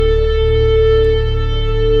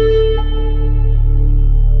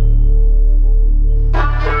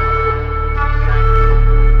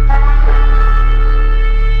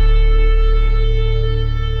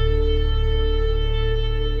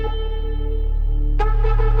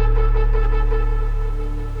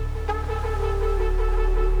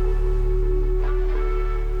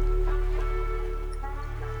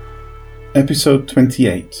Episode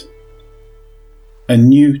 28. A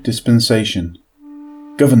New Dispensation.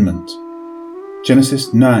 Government.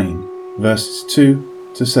 Genesis 9, verses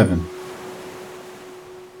 2 to 7.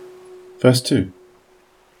 Verse 2.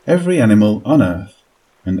 Every animal on earth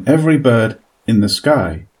and every bird in the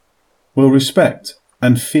sky will respect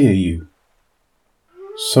and fear you.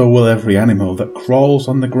 So will every animal that crawls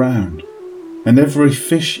on the ground and every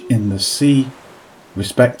fish in the sea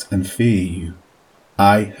respect and fear you.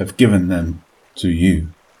 I have given them to you.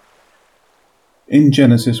 In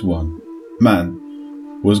Genesis 1,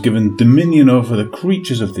 man was given dominion over the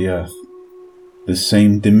creatures of the earth. This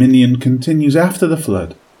same dominion continues after the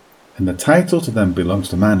flood, and the title to them belongs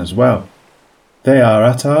to man as well. They are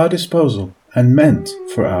at our disposal and meant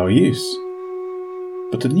for our use.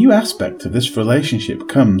 But a new aspect of this relationship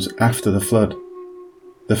comes after the flood.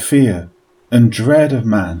 The fear and dread of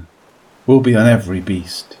man will be on every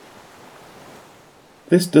beast.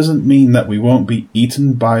 This doesn't mean that we won't be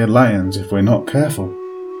eaten by lions if we're not careful.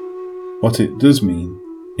 What it does mean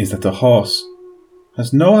is that a horse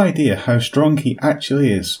has no idea how strong he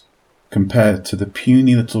actually is compared to the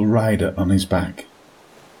puny little rider on his back.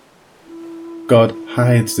 God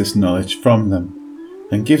hides this knowledge from them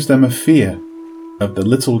and gives them a fear of the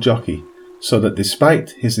little jockey, so that despite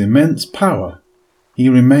his immense power, he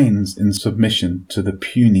remains in submission to the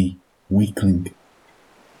puny weakling.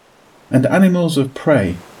 And animals of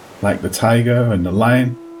prey, like the tiger and the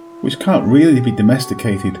lion, which can't really be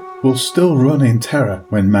domesticated, will still run in terror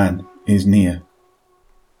when man is near.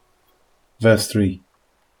 Verse 3.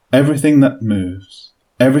 Everything that moves,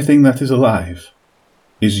 everything that is alive,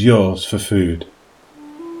 is yours for food.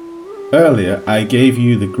 Earlier I gave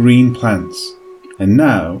you the green plants, and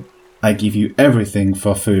now I give you everything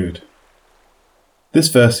for food. This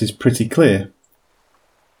verse is pretty clear.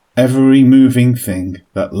 Every moving thing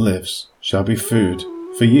that lives shall be food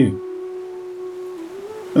for you.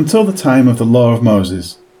 Until the time of the law of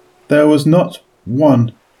Moses, there was not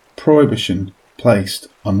one prohibition placed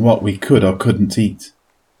on what we could or couldn't eat.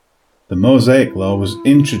 The Mosaic law was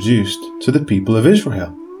introduced to the people of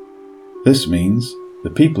Israel. This means the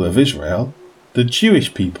people of Israel, the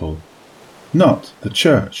Jewish people, not the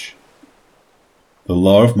church. The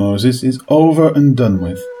law of Moses is over and done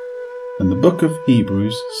with, and the book of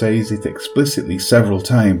Hebrews says it explicitly several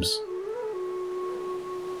times.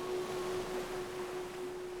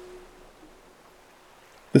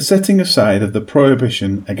 The setting aside of the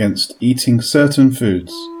prohibition against eating certain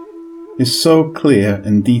foods is so clear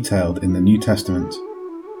and detailed in the New Testament.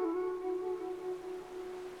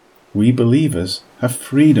 We believers have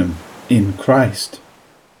freedom in Christ.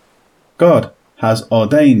 God has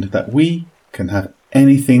ordained that we can have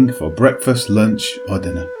anything for breakfast, lunch, or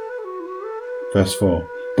dinner. Verse 4.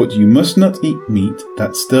 But you must not eat meat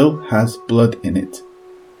that still has blood in it,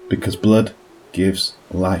 because blood gives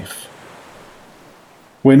life.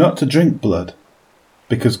 We're not to drink blood,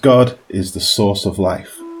 because God is the source of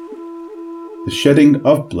life. The shedding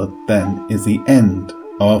of blood, then, is the end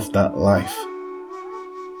of that life.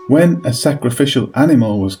 When a sacrificial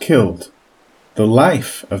animal was killed, the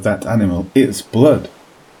life of that animal, its blood,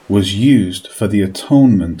 was used for the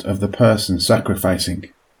atonement of the person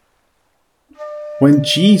sacrificing. When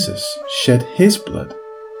Jesus shed his blood,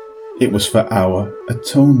 it was for our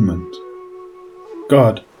atonement.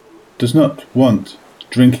 God does not want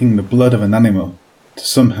drinking the blood of an animal to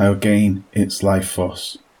somehow gain its life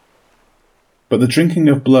force. But the drinking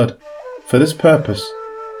of blood for this purpose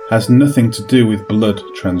has nothing to do with blood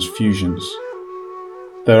transfusions.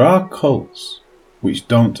 There are cults which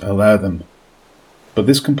don't allow them, but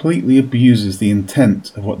this completely abuses the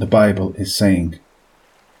intent of what the Bible is saying.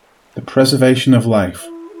 The preservation of life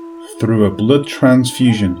through a blood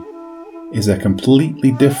transfusion is a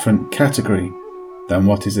completely different category than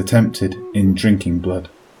what is attempted in drinking blood.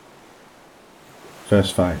 Verse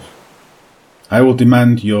 5. I will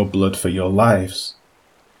demand your blood for your lives.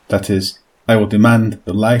 That is, I will demand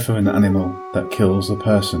the life of an animal that kills a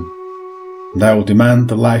person, and I will demand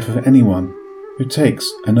the life of anyone who takes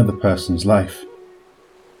another person's life.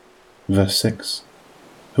 Verse 6.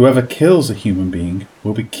 Whoever kills a human being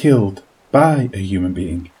will be killed by a human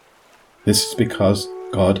being. This is because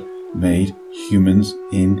God made humans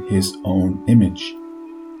in his own image.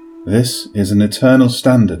 This is an eternal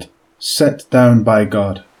standard set down by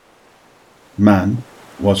God. Man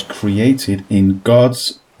was created in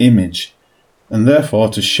God's image, and therefore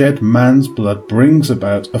to shed man's blood brings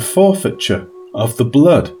about a forfeiture of the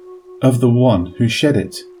blood of the one who shed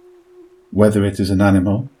it, whether it is an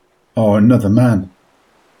animal or another man.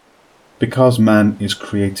 Because man is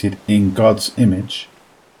created in God's image,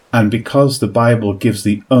 And because the Bible gives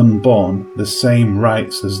the unborn the same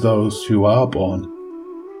rights as those who are born,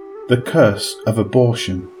 the curse of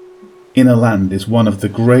abortion in a land is one of the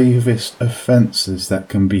gravest offences that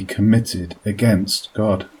can be committed against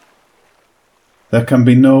God. There can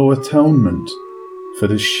be no atonement for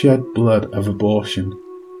the shed blood of abortion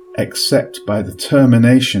except by the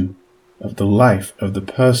termination of the life of the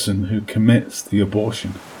person who commits the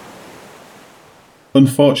abortion.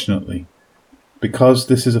 Unfortunately, because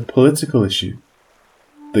this is a political issue,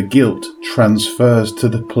 the guilt transfers to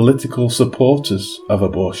the political supporters of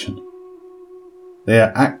abortion. They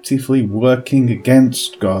are actively working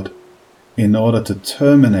against God in order to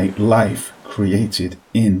terminate life created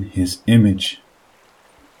in His image.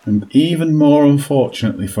 And even more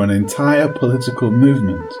unfortunately for an entire political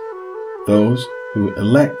movement, those who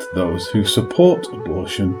elect those who support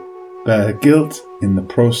abortion bear guilt in the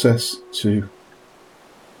process too.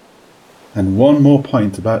 And one more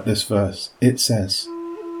point about this verse. It says,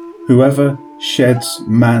 "Whoever sheds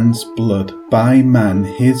man's blood, by man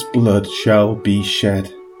his blood shall be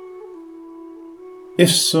shed."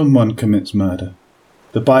 If someone commits murder,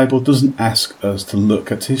 the Bible doesn't ask us to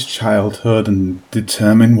look at his childhood and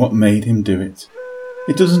determine what made him do it.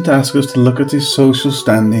 It doesn't ask us to look at his social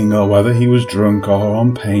standing or whether he was drunk or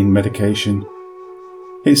on pain medication.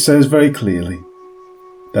 It says very clearly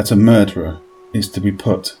that a murderer is to be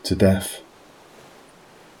put to death.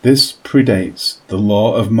 This predates the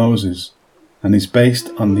law of Moses and is based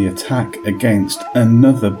on the attack against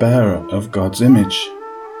another bearer of God's image.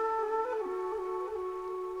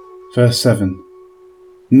 Verse 7.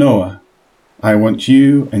 Noah, I want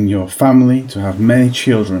you and your family to have many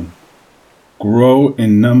children, grow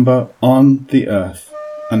in number on the earth,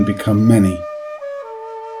 and become many.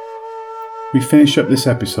 We finish up this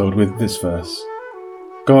episode with this verse.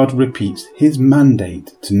 God repeats His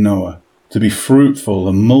mandate to Noah to be fruitful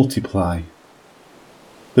and multiply.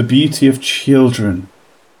 The beauty of children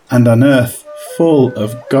and an earth full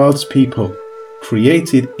of God's people,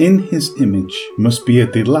 created in His image, must be a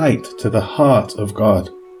delight to the heart of God.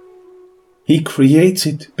 He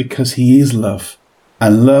created because He is love,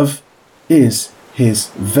 and love is His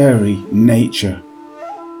very nature.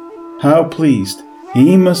 How pleased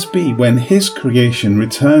He must be when His creation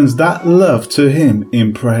returns that love to Him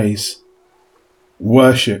in praise,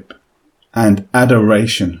 worship, and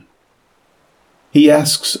adoration. He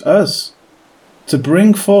asks us to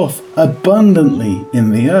bring forth abundantly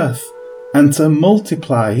in the earth and to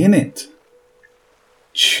multiply in it.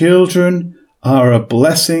 Children are a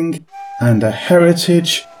blessing and a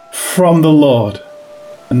heritage from the Lord,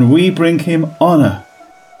 and we bring Him honor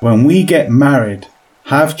when we get married,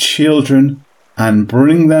 have children, and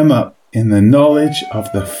bring them up in the knowledge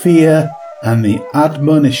of the fear and the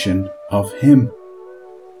admonition of Him.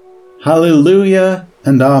 Hallelujah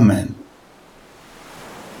and Amen.